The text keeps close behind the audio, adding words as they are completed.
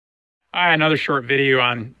Another short video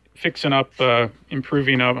on fixing up,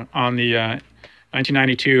 improving up on the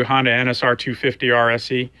 1992 Honda NSR250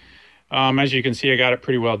 SE. As you can see, I got it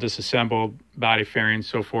pretty well disassembled, body fairing,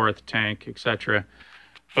 so forth, tank, etc.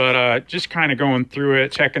 But just kind of going through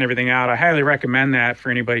it, checking everything out. I highly recommend that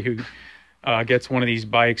for anybody who gets one of these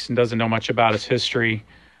bikes and doesn't know much about its history.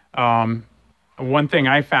 One thing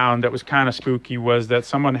I found that was kind of spooky was that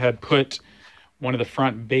someone had put one of the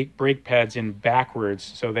front brake pads in backwards.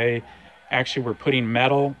 So they actually were putting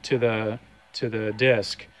metal to the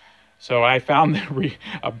disc. So I found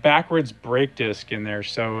a backwards brake disc in there.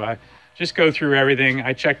 So just go through everything.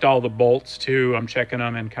 I checked all the bolts too. I'm checking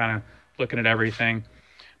them and kind of looking at everything.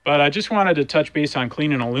 But I just wanted to touch base on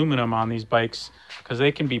cleaning aluminum on these bikes because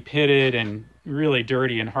they can be pitted and really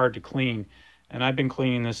dirty and hard to clean. And I've been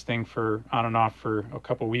cleaning this thing on and off for a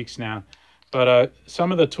couple weeks now. But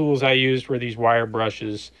some of the tools I used were these wire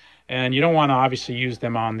brushes. And you don't want to obviously use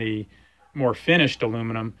them on the more finished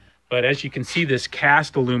aluminum. But as you can see, this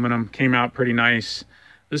cast aluminum came out pretty nice.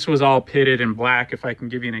 This was all pitted in black. If I can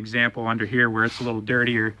give you an example under here where it's a little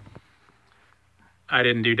dirtier. I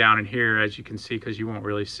didn't do down in here, as you can see, because you won't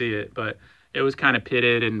really see it. But it was kind of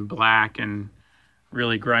pitted in black and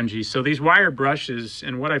really grungy. So these wire brushes,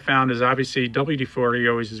 and what I found is obviously WD-40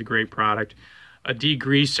 always is a great product. A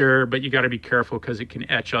degreaser, but you got to be careful because it can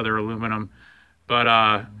etch other aluminum.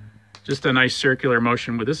 But just a nice circular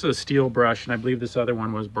motion. This is a steel brush, and I believe this other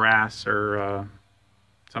one was brass or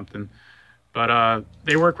something. But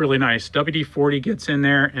they work really nice. WD-40 gets in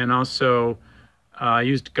there, and also I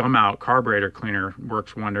used Gum Out carburetor cleaner,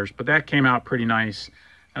 works wonders. But that came out pretty nice.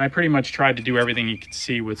 And I pretty much tried to do everything you could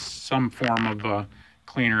see with some form of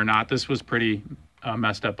cleaner or not. This was pretty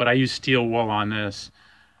messed up, but I used steel wool on this.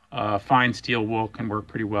 Fine steel wool can work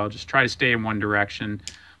pretty well. Just try to stay in one direction.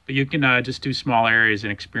 But you can just do small areas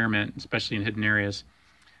and experiment, especially in hidden areas.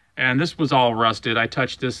 And this was all rusted. I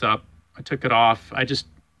touched this up. I took it off. I just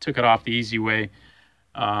took it off the easy way.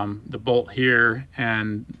 The bolt here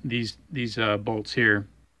and these bolts here.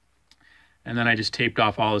 And then I just taped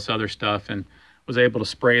off all this other stuff and was able to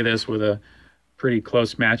spray this with a pretty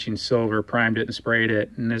close matching silver, primed it and sprayed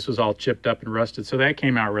it. And this was all chipped up and rusted. So that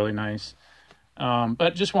came out really nice.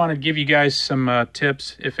 But just wanted to give you guys some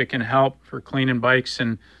tips if it can help for cleaning bikes,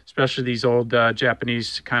 and especially these old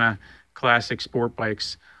Japanese kind of classic sport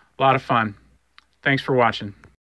bikes. A lot of fun. Thanks for watching.